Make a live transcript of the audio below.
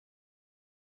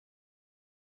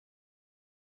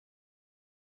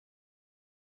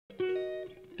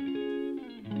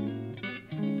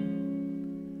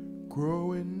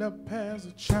Growing up as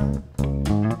a child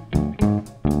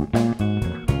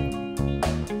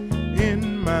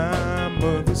in my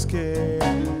mother's care,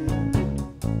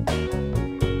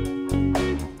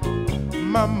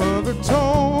 my mother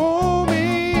told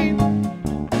me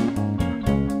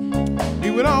he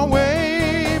would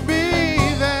always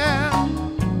be there.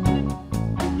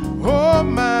 Oh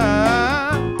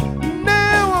my,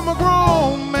 now I'm a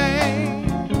grown man,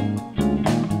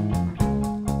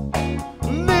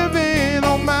 living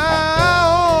on my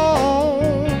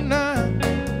own.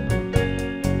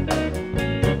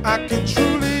 I can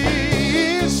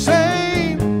truly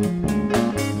say,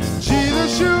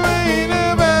 Jesus, you ain't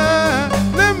ever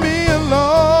let me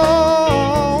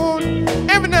alone.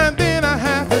 Every now and then I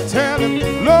have to tell him,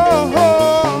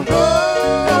 Lord,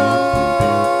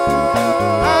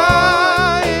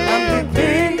 I am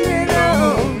depending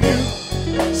on you.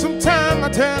 Sometimes I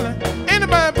tell him,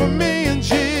 anybody but me and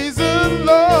Jesus,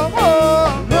 Lord,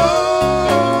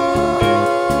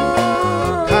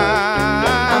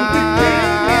 I'm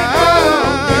depending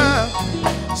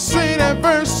on you. Say that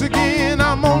verse again,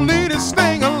 I'm gonna lead this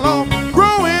thing along.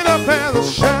 Growing up as a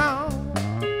child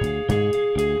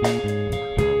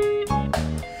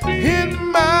in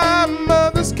my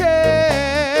mother's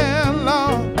care,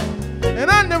 Lord, and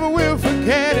I never will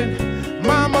forget it.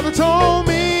 My mother told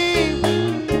me,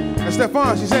 and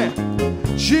Stephon, she said,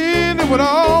 she would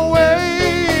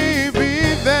always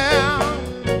be there.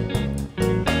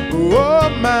 Oh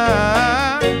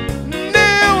my,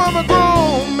 now I'm a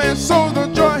grown man, so the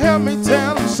joy help me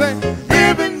tell him, say,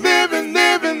 living, living,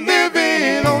 living,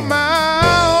 living on my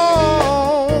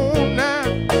own now.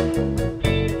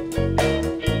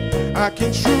 I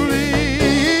can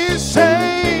truly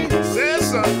say,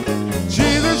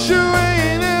 Jesus, you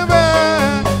ain't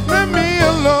ever let me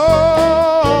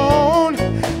alone.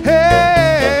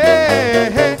 Hey,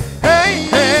 hey, hey,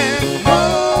 hey.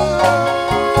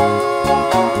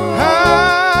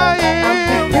 I am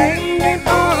depending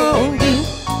on you.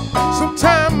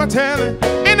 Sometimes I tell it,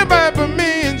 anybody but me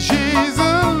and Jesus,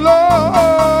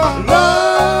 Lord,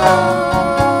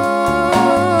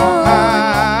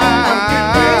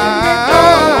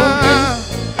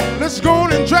 let's go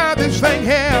on and drive this thing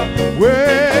here.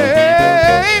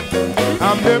 Way,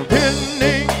 I'm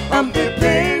depending, I'm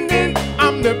depending,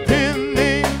 I'm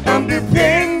depending, I'm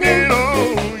depending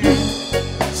on you.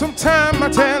 Sometimes I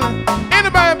tell him,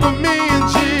 anybody but me and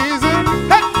Jesus,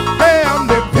 hey, hey, I'm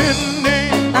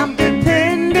depending, I'm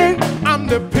depending, I'm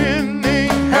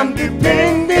depending, I'm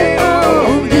depending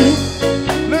on you.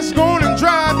 Let's go on and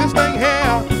drive this thing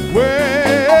here.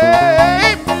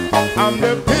 Way, I'm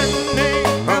depending,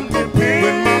 I'm depending.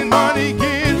 When my money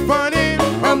gets funny,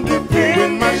 I'm depending.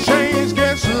 When my change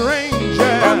gets stranger,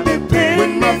 I'm depending.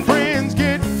 When my friends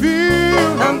get few,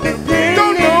 I'm depending.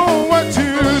 Don't know what to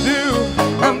do,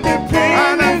 I'm depending.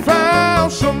 And I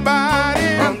found somebody,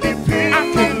 I'm depending. I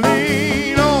can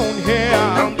lean on here,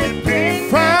 I'm depending.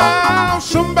 Found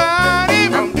somebody,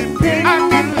 I'm depending. I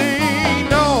can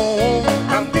lean on,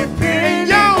 I'm depending.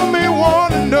 Y'all may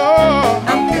wanna know,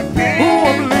 I'm depending. Who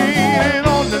I'm leaning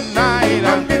on tonight,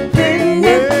 I'm depending.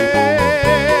 Well,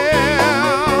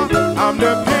 I'm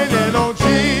depending on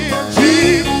Jesus,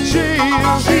 Jesus,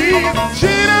 Jesus,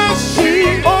 Jesus,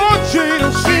 Jesus, oh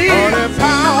Jesus, oh that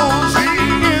power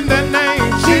in the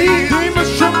name,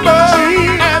 demons tremble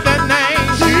at the name.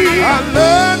 I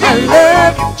love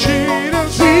you,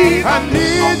 Jesus, I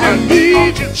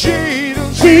need you,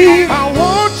 Jesus,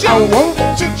 I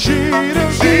want you,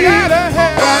 Jesus, gotta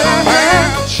have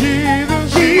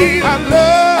Jesus, I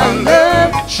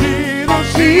love you,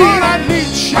 Jesus, Lord, I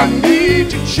need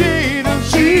you, Jesus,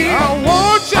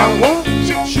 I want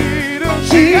you,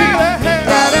 Jesus, gotta have,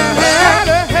 gotta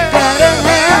have, gotta have,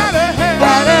 gotta have,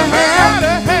 gotta have,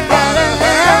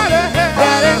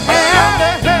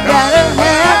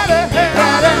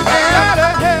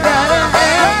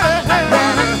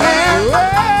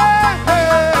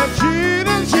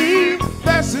 Jesus,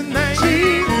 that's the name,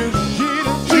 Jesus,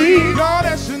 God,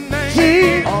 that's the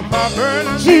name. On my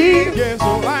burden, gets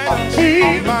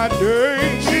lighter, my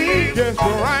days gets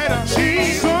brighter.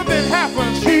 Something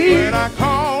happens when I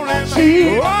call him.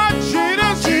 Oh,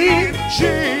 Jesus,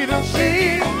 Jesus,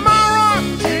 my rock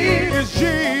is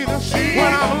Jesus.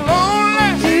 When I'm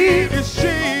lonely, it's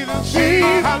Jesus.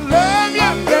 I love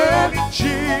you,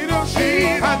 Jesus.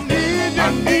 I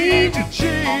need you,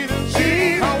 Jesus.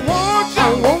 I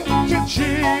want you,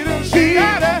 Jesus.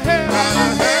 Gotta have,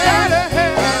 gotta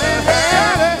have,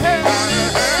 gotta have,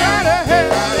 gotta have,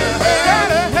 gotta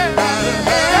have, gotta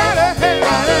have,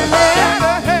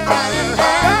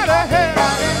 gotta have,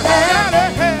 gotta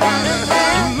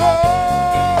have, Lord.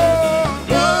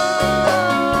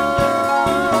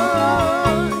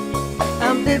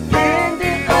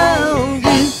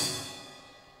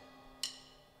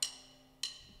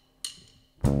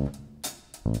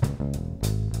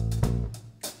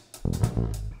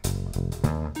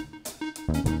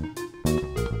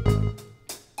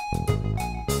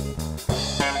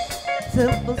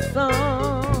 simple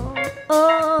song.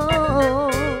 Oh.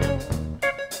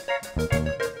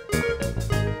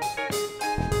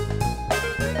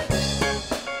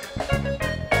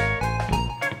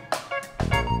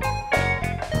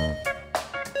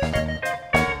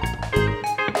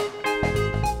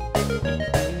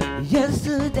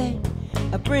 Yesterday,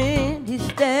 a friend, he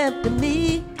stepped to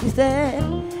me. He said,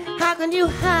 how can you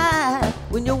hide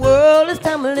when your world is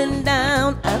tumbling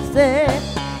down? I said,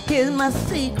 here's my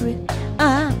secret.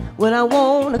 When I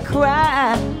wanna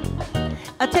cry,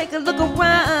 I take a look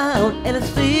around and I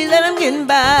see that I'm getting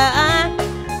by.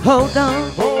 Hold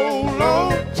on,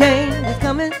 change is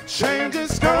coming, Change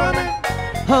is coming.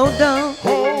 hold on,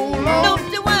 Hold on.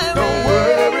 don't you worry, Don't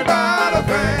worry about a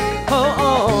thing. hold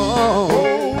on,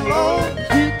 Hold on.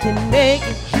 you can make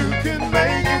it, You can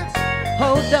make it.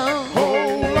 hold on,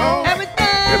 Hold on.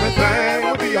 Everything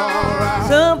will be alright.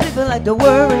 Some people like to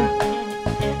worry,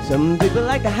 some people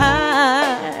like to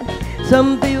hide,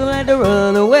 some people like to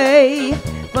run away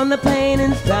from the pain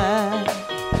inside.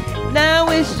 Now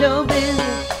it's your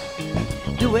business,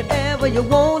 do whatever you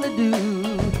want to do,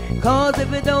 cause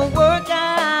if it don't work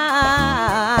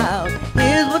out,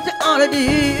 here's what you ought to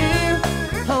do.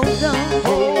 Hold on,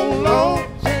 Hold on.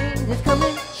 change is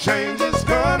coming, Change is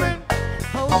coming.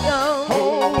 hold on,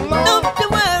 Hold on. don't you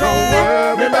worry, Don't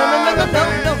worry no, about a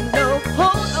thing. no,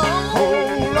 hold on,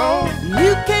 Hold on.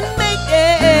 you can make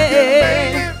Make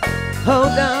it, it.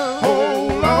 hold on,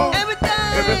 Hold on.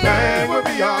 Everything will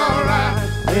be alright.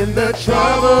 In the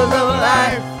troubles of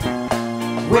life,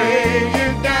 weigh you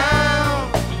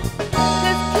down.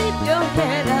 just keep your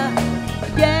head up,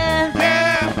 yeah,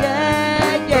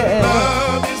 Yeah. yeah,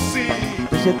 Love you see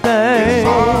it's your is thing.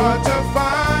 hard to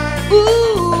find.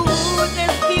 Ooh,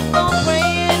 just keep on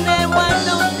praying and why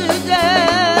don't you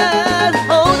just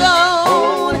hold on,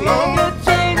 Hold on. your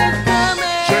change is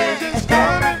coming, Change is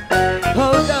coming.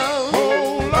 hold on,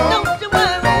 Hold on. don't you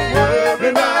worry, worry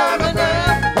about a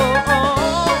thing. hold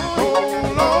on,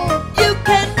 Hold on. you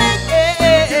can make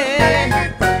Make it,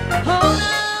 it. hold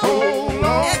on, Hold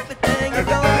on. everything is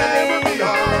Everything will gonna be be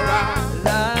alright.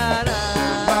 la da.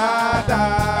 La da.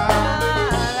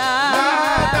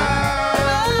 La da.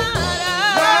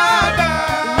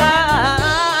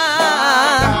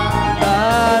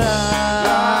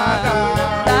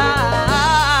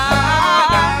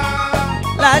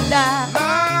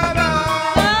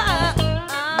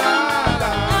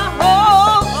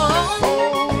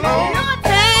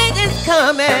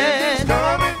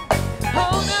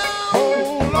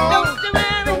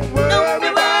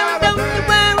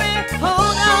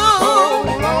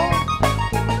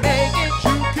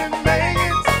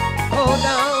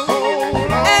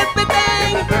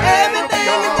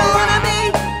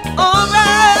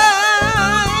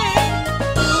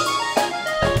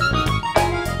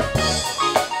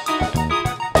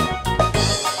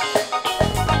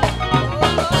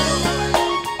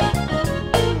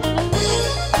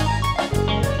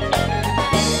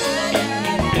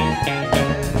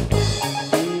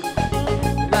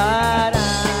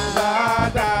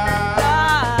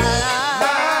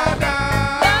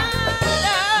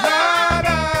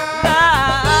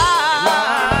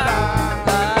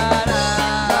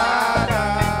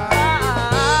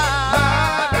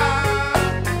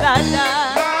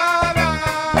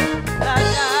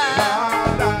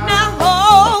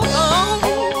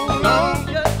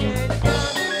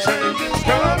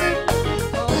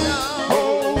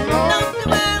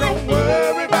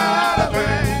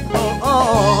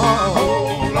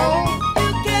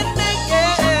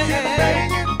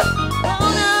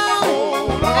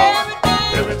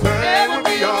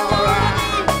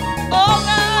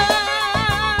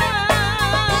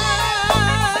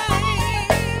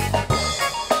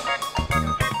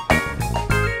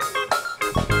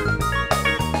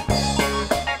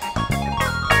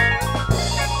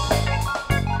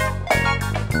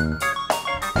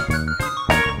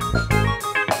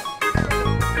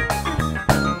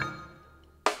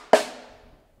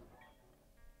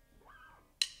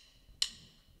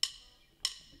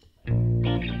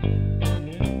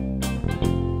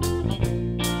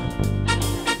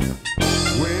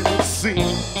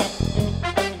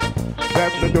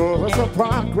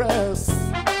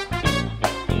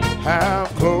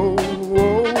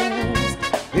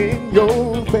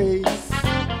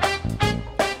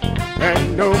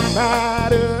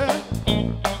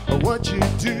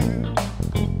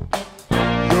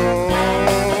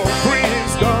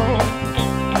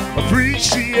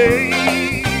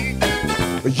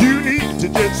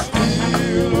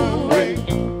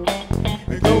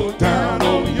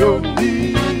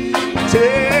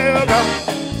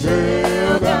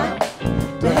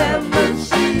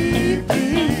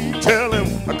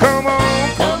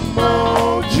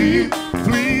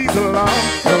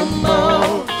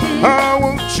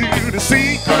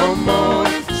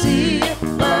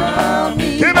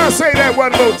 that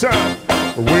one more time.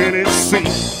 When it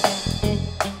seems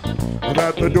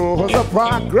that the doors of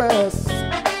progress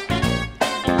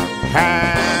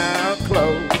have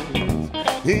closed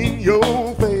in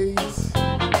your face,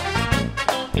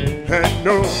 and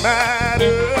no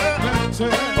matter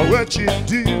what you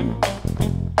do,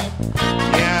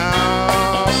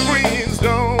 your friends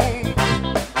don't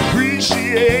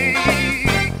appreciate.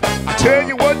 I tell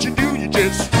you what you do, you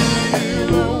just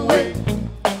steal away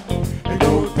and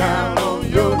go down on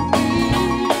your knees.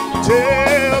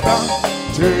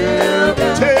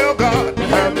 Tell God to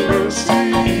have mercy.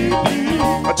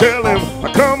 I tell him,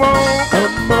 come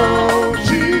on,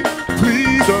 G,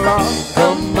 please, Lord,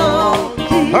 come on, G.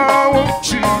 I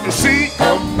want you to see,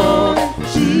 come on,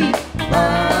 G,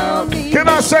 by me. Can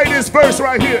I say this verse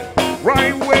right here?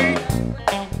 Right way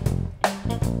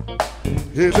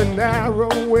is a narrow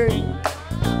way.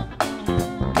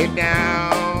 It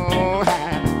don't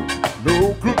have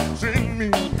no crooks in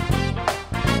me.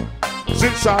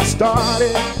 Since I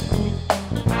started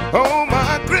on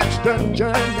my Christian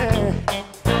journey,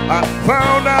 I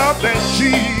found out that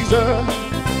Jesus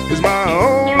is my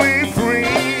only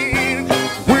friend.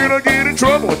 When I get in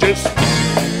trouble, just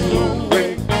steal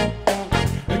away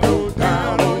and go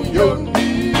down on your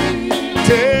knees.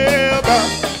 Tell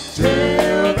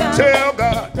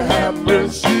God to have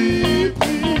mercy.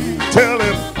 Tell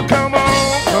him, come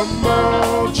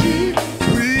on, G,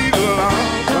 please, Lord,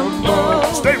 come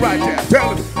on. Stay right there.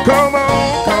 Tell him, come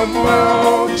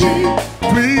on, G,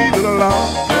 please, Lord,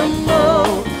 come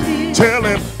on. Tell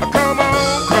him, come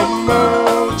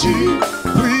on, G,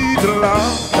 please,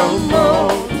 Lord, come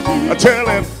on. Tell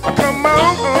him, come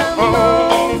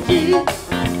on, G,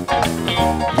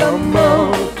 come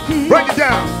on. Break it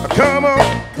down. Come on,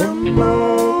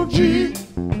 G,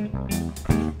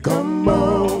 come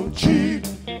on, G,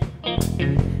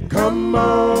 come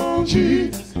on,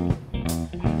 G,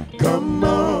 come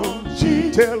on,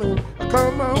 G. Tell him,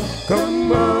 come on,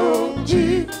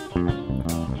 G,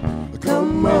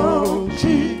 come on,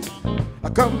 G,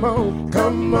 come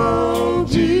on,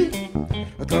 G,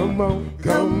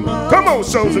 come on,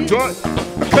 souls of joy.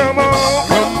 Come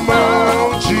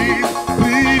on, G,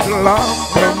 please, Lord,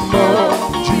 come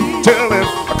on, G. Tell him,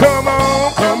 come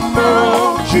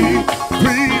on, G,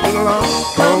 please, Lord,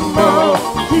 come on.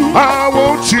 I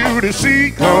want you to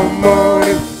see, come on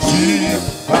and see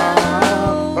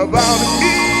about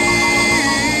me.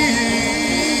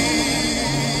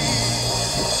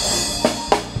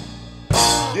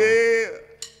 Yeah.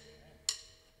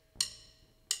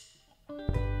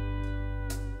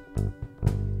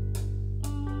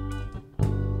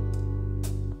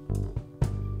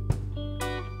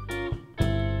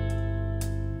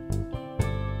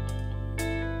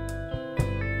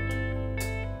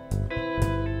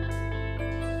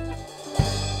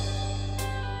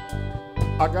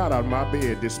 I got out of my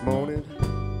bed this morning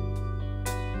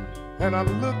and I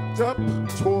looked up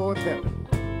toward heaven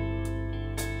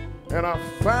and I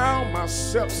found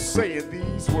myself saying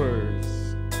these words.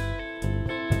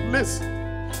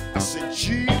 Listen, I said,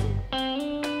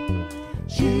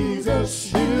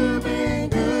 Jesus, you've been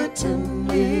good to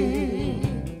me.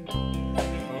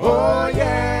 Oh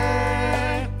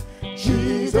yeah,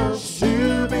 Jesus,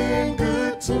 you've been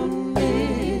good to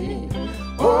me.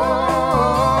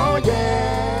 Oh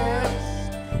yes,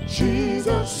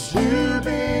 Jesus, you've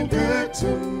been good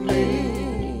to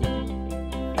me.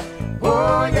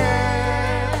 Oh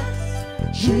yes,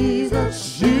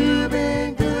 Jesus, you've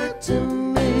been good to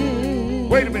me.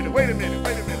 Wait a minute.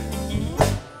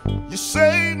 You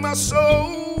saved my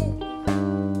soul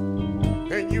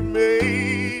and you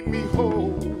made me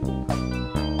whole.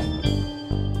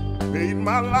 Made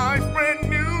my life brand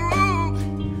new,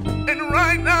 and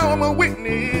right now I'm a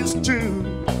witness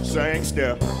to. Sang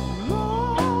step.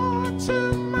 Lord,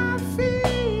 to my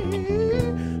feet,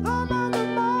 I'm on the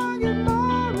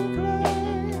monument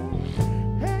clay,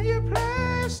 and you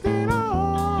placed it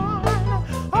on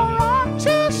a rock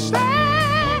to stand.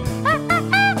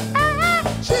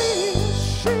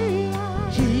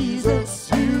 Jesus,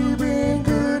 you've been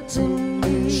good to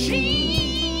me.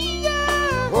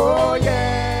 Oh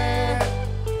yeah,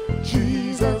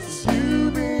 Jesus,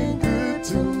 you've been good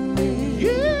to me.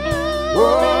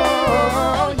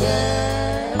 Oh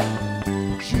yeah,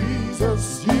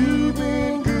 Jesus, you've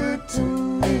been good to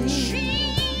me.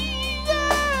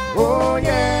 Oh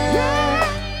yeah,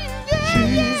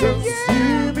 Jesus,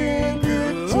 you've been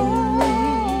good to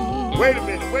me. Wait a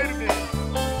minute.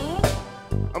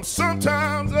 I'm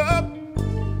sometimes up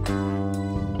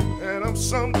and I'm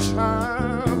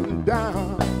sometimes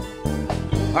down.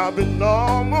 I've been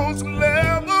almost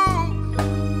level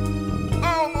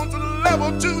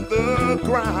to the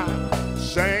ground.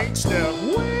 Sangster.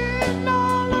 When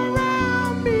all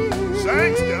around me,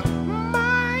 Sangster.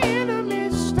 my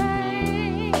enemies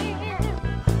stand,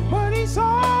 but he's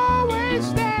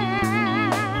always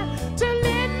there to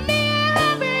lend me a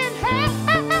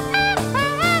helping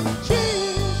hand.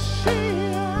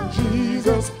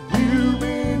 Jesus, you've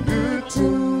been good to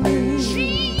me.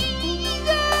 Jesus,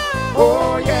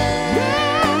 oh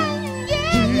yeah,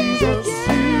 Jesus,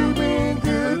 you've been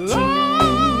good to me.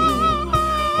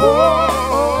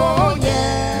 Oh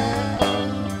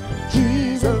yeah,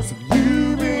 Jesus,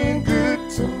 you've been good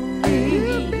to me.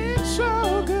 You've been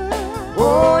so good.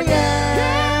 Oh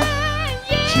yeah,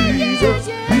 Jesus,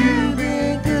 you've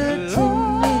been good to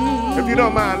me. If you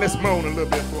don't mind, let's moan a little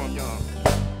bit for him, y'all.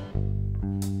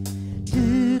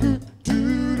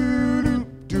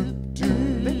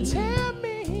 Then tell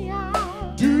me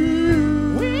how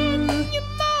when you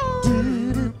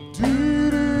moan,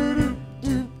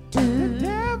 the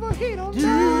devil he don't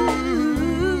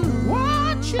know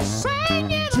what you're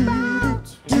singing about.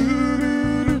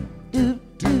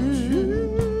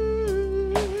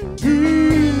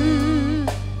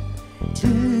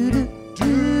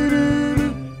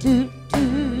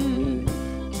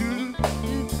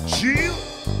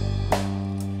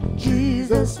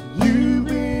 Jesus, you've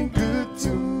been good to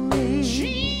me.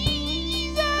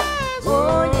 Jesus,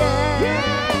 oh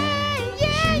yeah,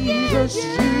 Jesus,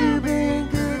 you've been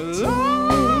good to me.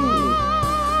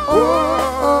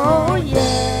 Oh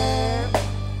yeah,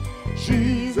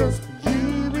 Jesus,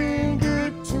 you've been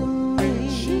good to me.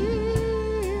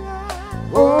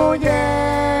 Oh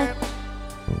yeah,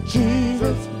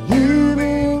 Jesus, you've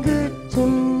been good to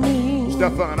me.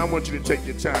 Stefan, I want you to take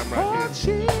your time right Oh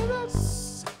here.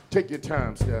 Jesus, Take your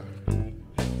time, Steph.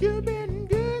 you've been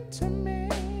good to me.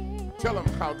 Tell him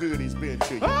how good he's been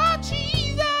to you. Oh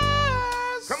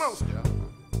Jesus, Come on, Steph.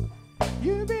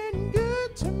 you've been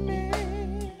good to me.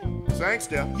 Sing,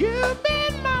 Steph. You've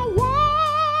been my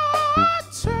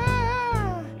water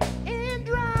in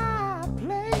dry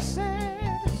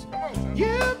places. Come on, Steph.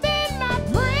 You've been my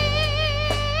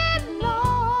bread,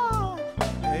 Lord,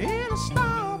 in a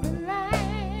stormy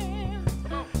land.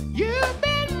 You've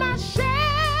been my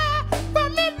share for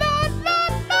me, Lord,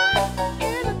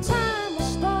 in a time of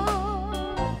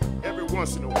storm. Every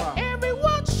once in a while. Every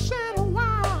once in a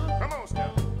while, Come on,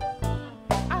 Steph.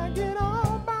 I get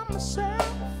all by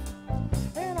myself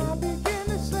and I begin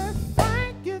to say,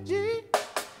 thank you, Jesus.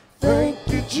 Thank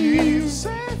you, Jesus.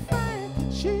 Say, thank you,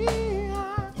 Jesus.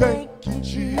 Thank you,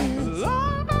 Jesus.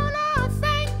 Lord, I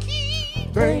thank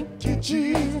you. Thank you,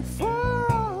 Jesus.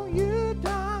 For all you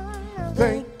done.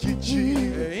 Thank you,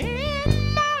 Jesus.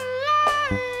 In my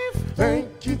life,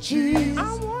 Thank you, Jesus. I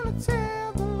want to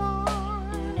tell the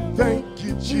Lord. Thank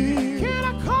you, Jesus. Can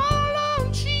I call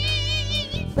on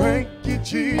Jesus? Thank you,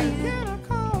 Jesus. Can I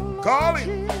call on Call him.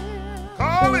 Jesus?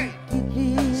 Call him.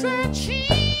 Say,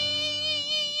 Jesus.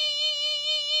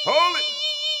 Hold it.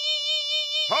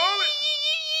 Hold it.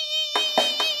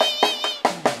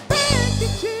 Thank you,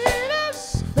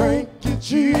 Jesus. Thank you,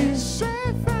 Jesus.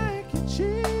 Say thank you,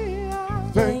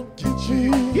 Jesus. Thank you,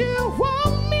 Jesus. You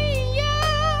woke me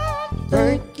up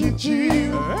Thank you,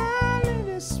 Jesus. early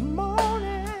this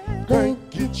morning.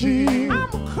 Thank you, Jesus.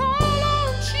 I'ma call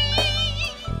on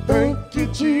Jesus. Thank you,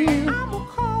 Jesus. I'ma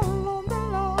call on the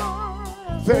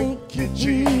Lord. Thank you,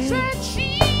 Jesus. Say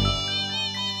Jesus.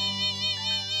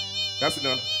 That's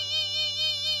enough.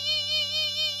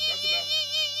 That's enough.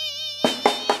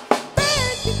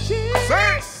 Thank you, Jesus.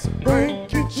 Say,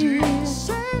 thank you, Jesus.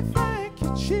 Say thank you,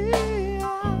 Jesus.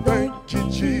 Thank you,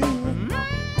 Jesus. Mhm.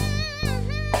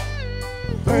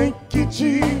 Thank you,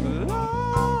 Jesus.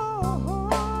 Lord.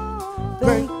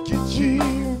 Thank you,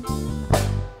 Jesus.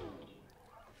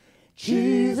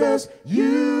 Jesus,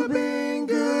 you've been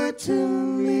good to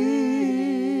me.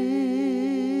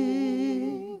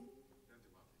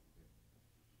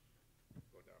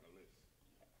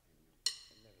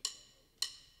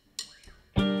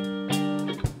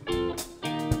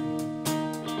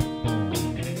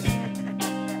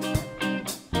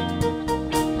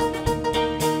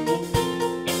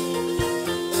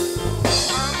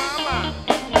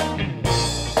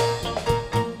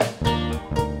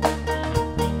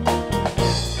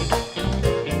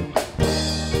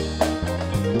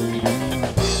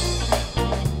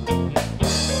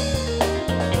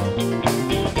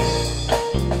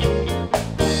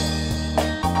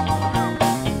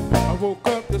 I woke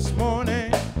up this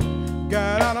morning,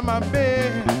 got out of my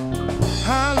bed.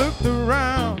 I looked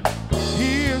around,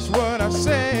 here's what I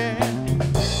said.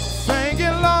 Thank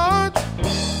you, Lord,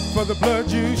 for the blood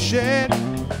you shed.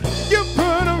 You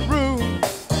put a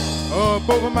roof up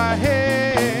over my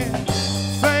head.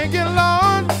 Thank you,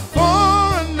 Lord, for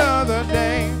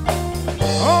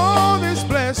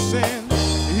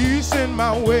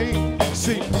way.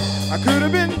 See, I could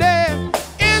have been dead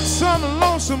in some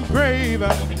lonesome grave,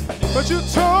 but you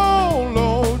told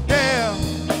old Dale,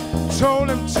 told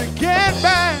him to get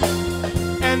back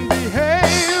and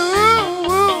behave.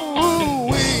 Ooh, ooh,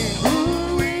 ooh,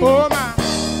 wee. Oh my,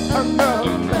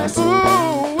 another blessing.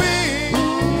 Ooh,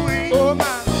 wee. Oh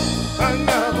my,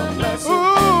 another blessing.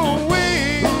 Ooh,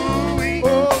 wee.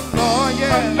 Oh Lord,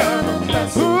 yeah. Another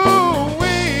blessing. Ooh,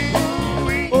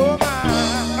 wee. Oh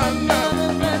my,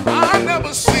 another blessing. I've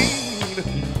never seen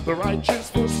the righteous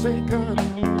forsaken,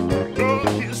 nor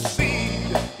his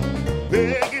seed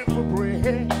begging for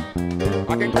bread.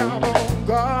 I can count on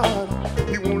God,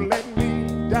 He won't let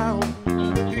me down.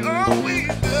 He always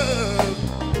does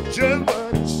just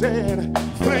what He said.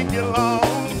 Thank you, Lord.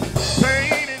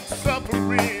 Pain and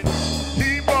suffering,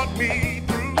 He brought me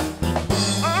through.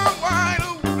 I'm wide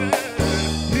open,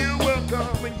 He'll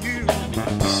welcome you.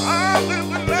 I've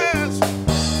lived and last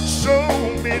so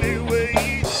many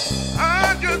ways.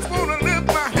 I just wanna lift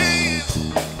my hands,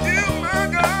 give my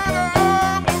God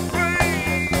all the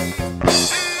praise.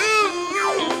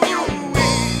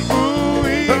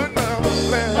 Ooh-wee,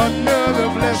 another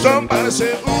blessing. somebody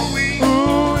said ooh-wee,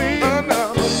 Ooh-wee,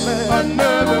 another blessing.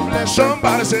 another blessing.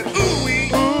 Somebody said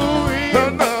ooh-wee, Ooh-wee,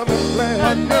 another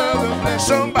blessing. another blessing.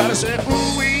 Somebody said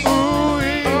ooh-wee,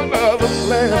 Ooh-wee, another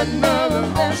blessing. Another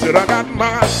blessing. Said I got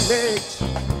my legs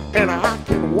and I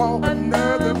can walk.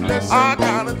 another blessing. I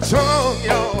got a tongue,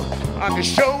 y'all. I can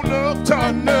show love to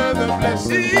Another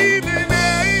blessing. even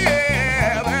the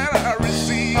air that I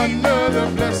receive. Another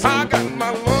blessing. I got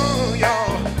my lung,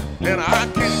 y'all, and I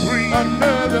can breathe.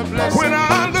 Another blessing. When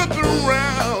I look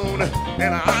around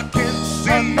and I can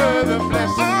see Another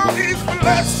blessing. all His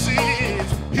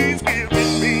blessings He's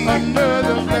giving me.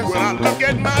 Another blessing. When I look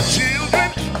at my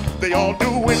children, they all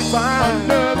doing fine.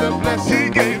 Another blessing. He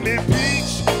gave me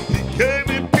peace. He gave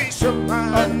me peace of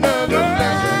mind. Another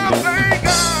blessing. Thank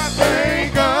God.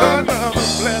 Thank God. Another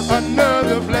blessing.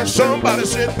 Another blessing. Somebody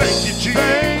said thank you, Jesus.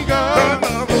 Thank God.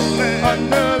 Another blessing.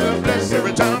 Another blessing.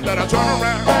 Every time that I turn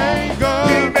around, Thank God.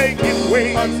 He making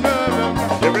ways. Another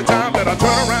blessing. Every time that I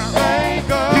turn around, Thank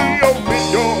God. He open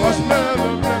doors.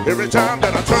 Another blessing. Every time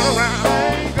that I turn around,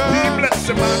 Thank God. He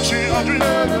blessing my children.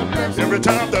 Another blessing. Every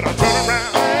time that I turn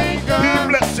around, Thank God. He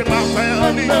blessing my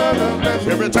family. Another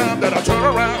blessing. Every time that I turn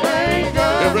around, Thank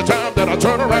God. every time that I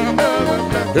turn around, Another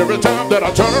blessing. every time that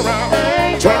I turn around,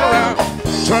 turn around,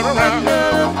 turn around.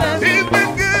 He's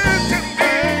been good to me.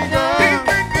 Thank God. He's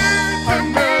been good to me.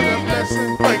 Another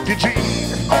blessing. Thank you,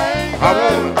 Jesus. Thank I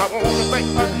God. wanna thank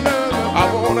you. Another I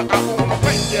wanna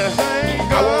thank you. Thank I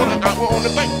God. wanna thank you. I wanna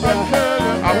thank you. Thank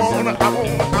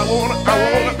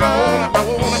God.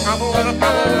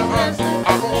 Another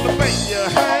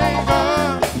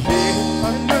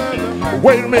blessing.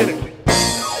 Wait a minute.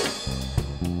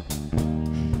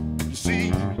 You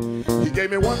see, He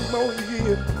gave me one more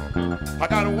year. I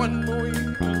got one more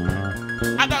year.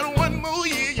 I got one more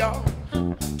year, y'all,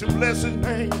 to bless His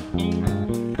name.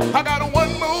 I got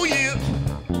one more year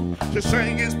to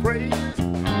sing His praise.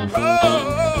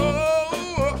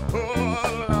 Oh,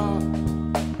 Lord.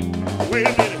 Wait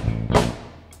a minute.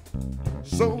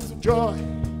 Souls of joy,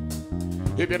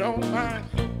 if you don't mind,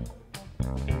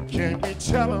 can we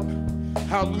tell them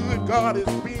how good God has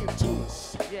been to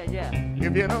us? Yeah.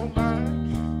 If you don't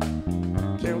mind,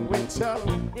 can we tell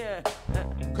them? Yeah.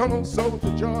 Come on, souls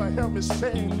of joy, help me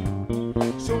sing.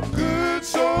 So good,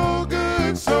 so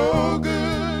good, so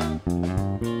good.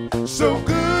 So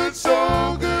good,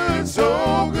 so good,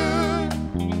 so good.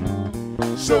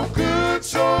 So good,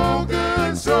 so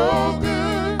good, so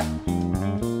good.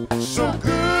 So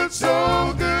good,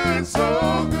 so good,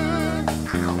 so good.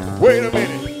 Wait a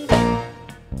minute.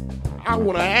 I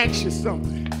want to ask you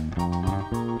something.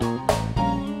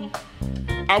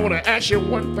 I want to ask you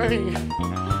one thing.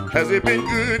 Has it been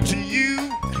good to you?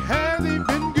 Has He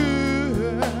been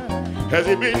good? Has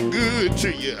it been good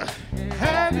to you?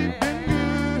 Has He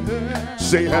been good?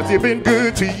 Say, has it been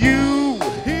good to you?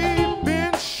 He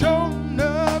been shown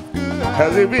up good.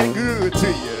 Has it been good to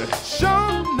you?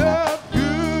 Shown up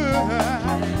good.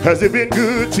 Has it been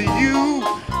good to you?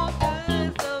 So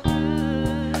good, so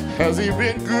good. Has He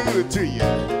been good to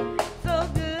you? So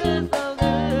good,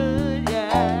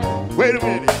 yeah. Wait a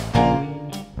minute.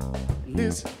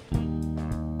 Listen.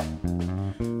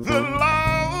 The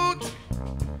Lord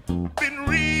been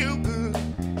real good.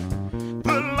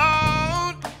 The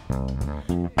Lord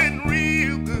been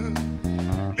real good.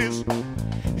 Listen.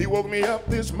 He woke me up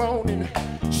this morning,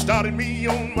 started me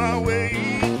on my way.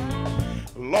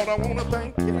 Lord, I want to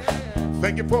thank you.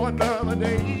 Thank you for another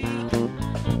day.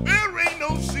 There ain't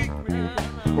no secret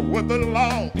what the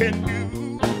Lord can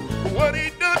do. What He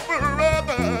done for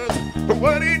others,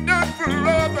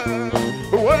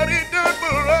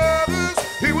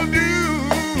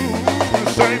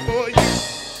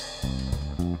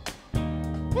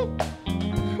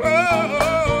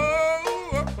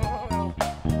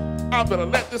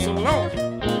 this alone.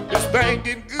 This thing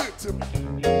getting good to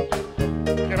me.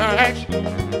 Can I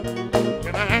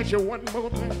ask you one more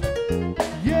thing?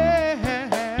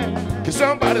 Yeah. Can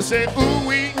somebody say, ooh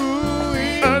wee,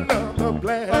 another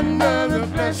blast. Another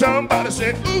blast. Somebody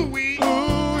say, ooh wee,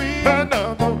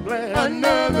 another blast.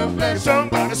 Another blast.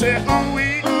 Somebody say, ooh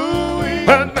wee,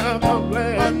 another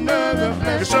blast. Another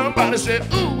blast. Somebody say,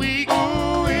 ooh wee,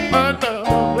 another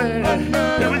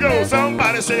blast. Here we go.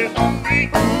 Somebody say, ooh wee,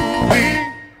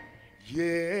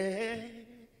 yeah.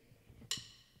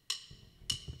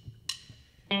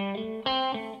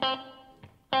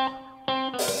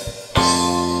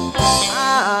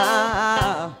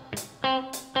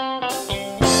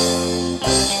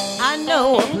 I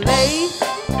know a place,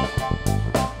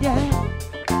 yeah,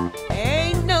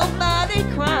 ain't nobody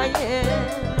crying,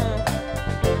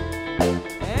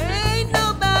 ain't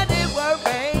nobody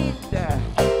worried,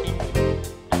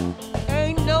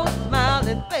 ain't no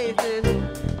smiling faces,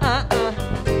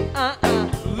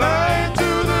 Line to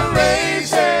the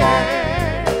races.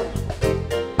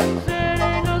 There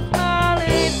ain't no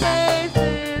smiling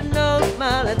faces, no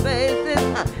smiling faces,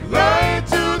 Line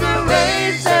to the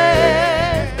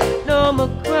races. no more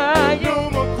crying, No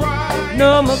more crying.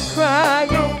 no more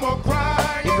crying. No more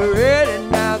crying. If you're ready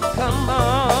now, come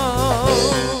on.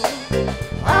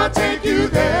 I'll take you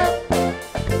there.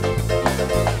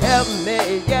 Help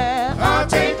me, yeah. I'll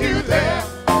take you there.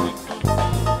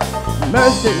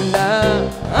 Mercy now.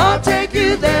 I'll take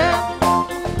you there.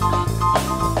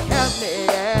 Help me,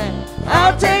 yeah.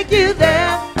 I'll take you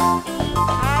there.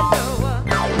 I know a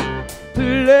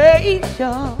place,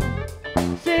 y'all.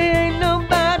 See, ain't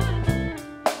nobody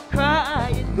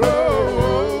crying. No.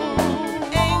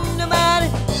 Ain't nobody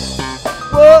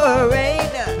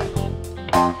worried.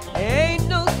 Ain't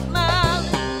no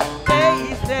smiling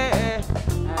faces.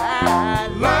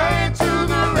 Line to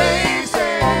the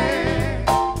races.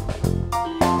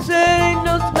 Say ain't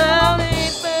no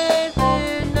smiling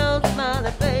faces, no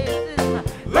smiling faces.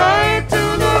 Line to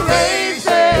the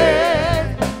races.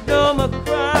 No more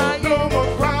crying, No more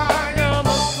crying. no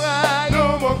more crying.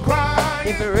 No more crying.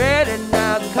 If you're ready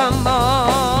now, come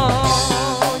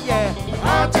on, yeah.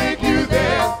 I'll take you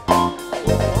there.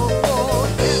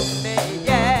 Oh, kiss me,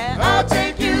 yeah. I'll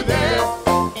take you there.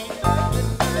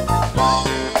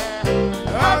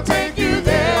 I'll take you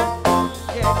there.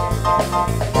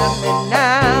 Help me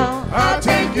now. I'll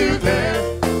take you there.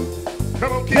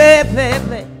 Come on, Play, kids. play,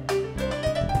 play.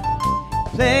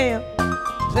 Play 'em,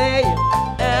 play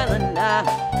 'em, and I.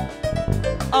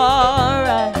 All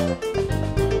right.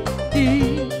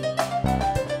 Dee,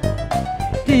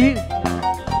 dee,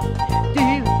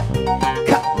 dee.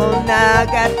 Come on now,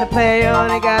 got to play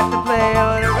on it, got to play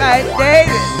on it, right,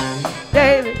 David,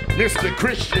 David. Mr.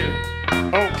 Christian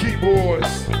on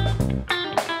keyboards.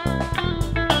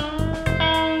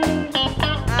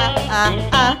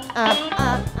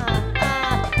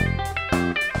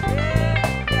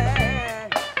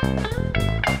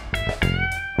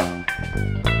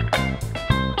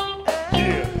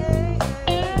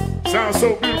 Yeah. Sounds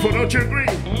so beautiful, don't you agree?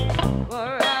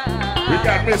 We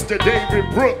got Mr. David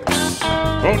Brooks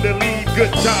on the lead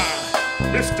guitar.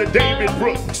 Mr. David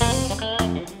Brooks.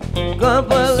 Going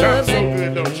for a little Sounds so bit,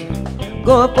 good, don't you?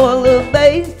 going for a little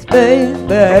bass, bass,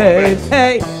 bass.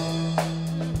 Hey.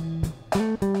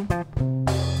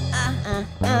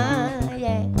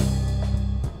 Yeah.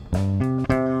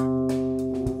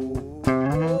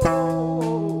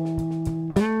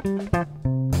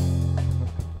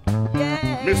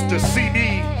 Yeah. Mr.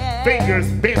 CD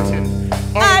Fingers Benton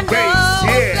I on know bass.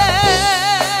 Yeah. that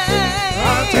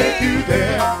I'll take you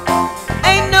there.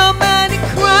 ain't nobody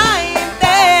crying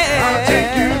there. I'll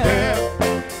take you there.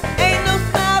 Ain't no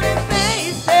smiling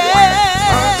faces.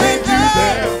 I'll take you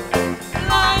there.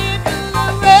 Lying to the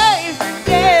races,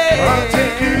 yeah. I'll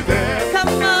take you there.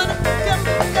 Come on, come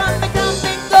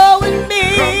and go with me.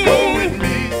 Come go with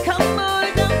me. Come on,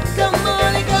 come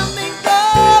and go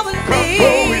with Come me.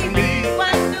 go with me.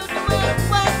 Why don't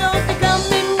you come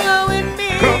and go with me?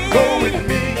 Come go with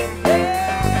me.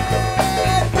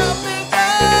 Yeah, come and go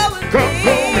with Come me.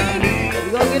 go with me. We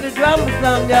gonna get a drum or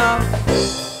something, y'all.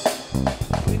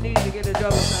 We need to get a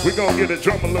drum or something. We're gonna get a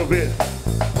drum a little bit.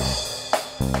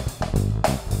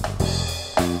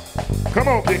 Come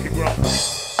on, Pinky Grump.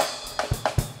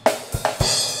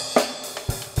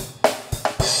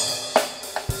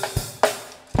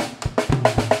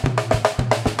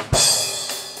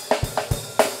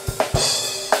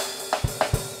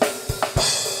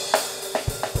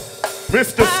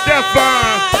 Mr.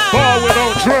 Stefan forward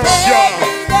on drums, y'all.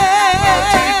 I'll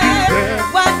take you there.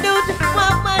 Why don't you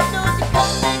come and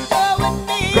go with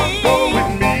me? Come go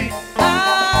with me.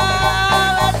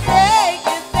 I'll take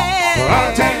you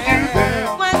I'll take you there.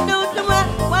 Why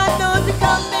don't you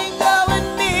come and go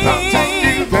with me? I'll take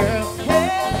you there.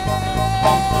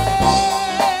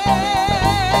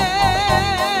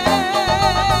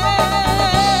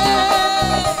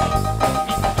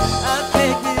 I'll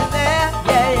take you there,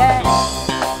 yeah, yeah.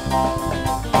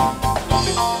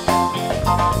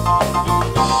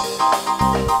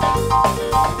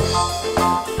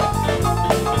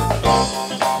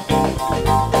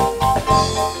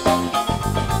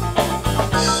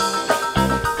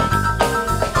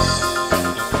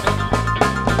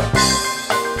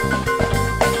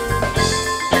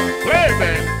 Play,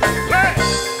 man. Play.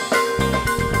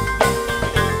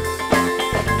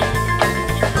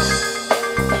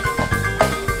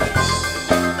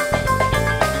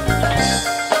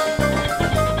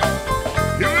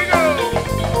 Here we go.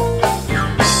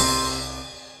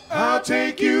 I'll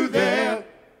take you there.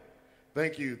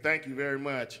 Thank you very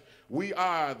much. We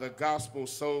are the Gospel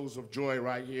Souls of Joy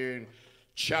right here in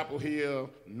Chapel Hill,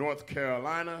 North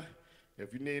Carolina.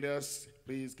 If you need us,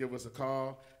 please give us a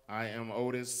call. I am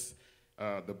Otis,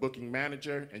 the booking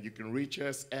manager, and you can reach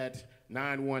us at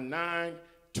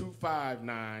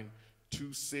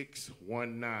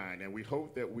 919-259-2619. And we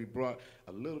hope that we brought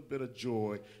a little bit of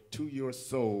joy to your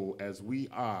soul as we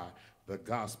are the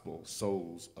Gospel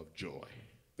Souls of Joy.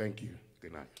 Thank you.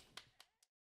 Good night.